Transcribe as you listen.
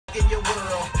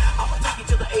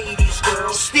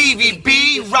Stevie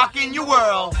B, rocking your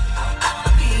world.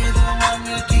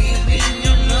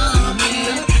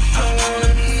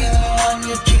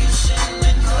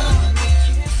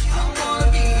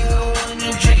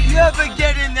 You ever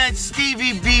get in that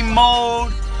Stevie B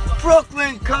mode?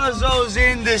 Brooklyn Cuzo's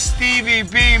in the Stevie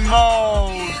B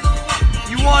mode.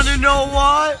 You wanna know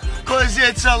why? Cause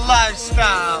it's a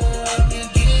lifestyle.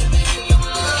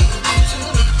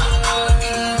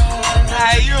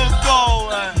 How you going?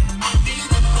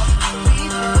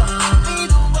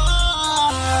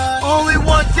 Only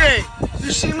one thing.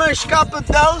 You see my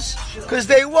SCAPADEL'S? Cause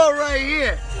they were right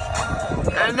here.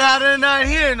 And now they're not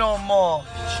here no more.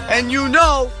 And you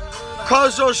know,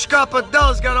 Cuzo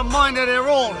SCAPADEL'S got a mind of their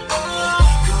own.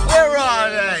 Where are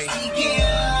they?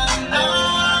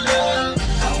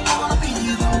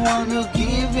 I wanna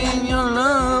give in your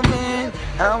love, man.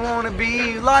 I wanna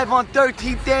be live on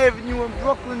 13th Avenue in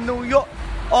Brooklyn, New York.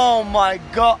 Oh my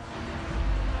God.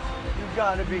 You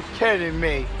gotta be kidding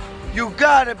me. You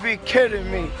gotta be kidding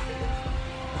me.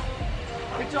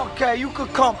 It's okay, you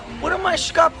could come. What am I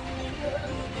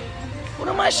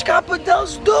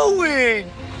SCAPADEL'S doing?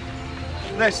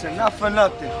 Listen, not for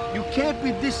nothing. You can't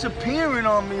be disappearing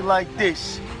on me like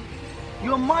this.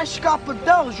 You're my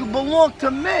SCAPADEL'S. You belong to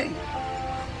me.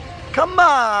 Come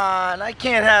on, I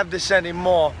can't have this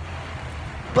anymore.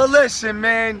 But listen,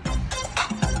 man.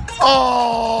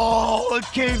 Oh, it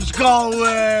keeps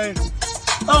going.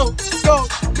 Oh, go,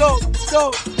 go,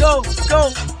 go, go,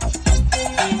 go.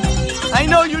 I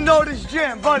know you know this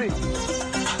jam, buddy.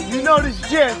 You know this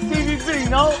jam, Stevie B,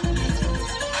 no?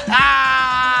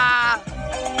 I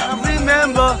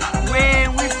remember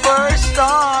when we first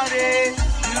started.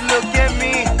 You look at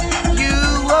me, you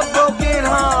were broken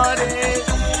hearted.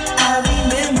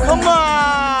 Come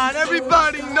on,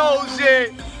 everybody knows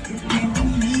it.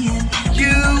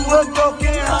 You were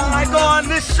broken hearted. I go on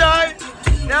this side,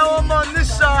 now I'm on this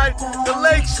side. The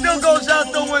lake still goes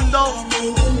out the window,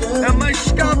 and my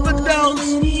SCAPADEL'S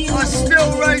are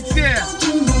still right there.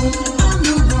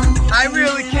 I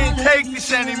really can't take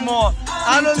this anymore.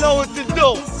 I don't know what to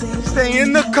do. Stay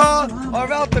in the car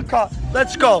or out the car.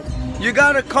 Let's go. You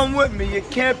gotta come with me. You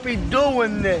can't be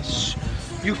doing this.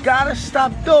 You gotta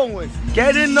stop doing.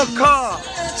 Get in the car.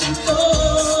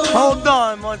 Hold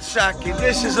on 1 second.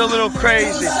 This is a little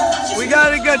crazy. We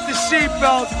gotta get the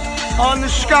seatbelt on the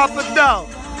SCAPADEL.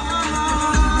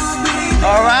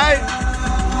 All right?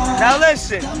 Now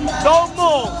listen. Don't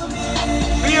move.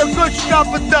 Be a good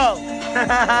SCAPADEL.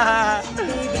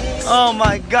 Oh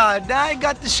my God, now I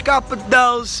got the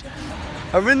SCAPADEL'S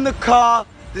are in the car,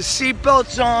 the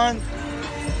seatbelt's on.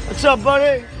 What's up,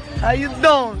 buddy? How you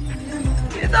doing?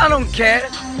 I don't care.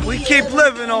 We keep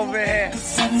living over here.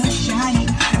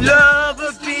 Love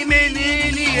a beaming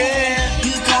in the air.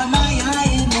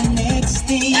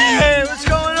 Hey, what's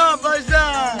going on,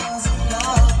 Buzzard?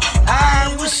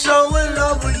 I was so in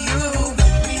love with you.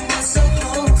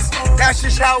 That's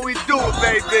just how we do it,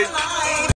 baby.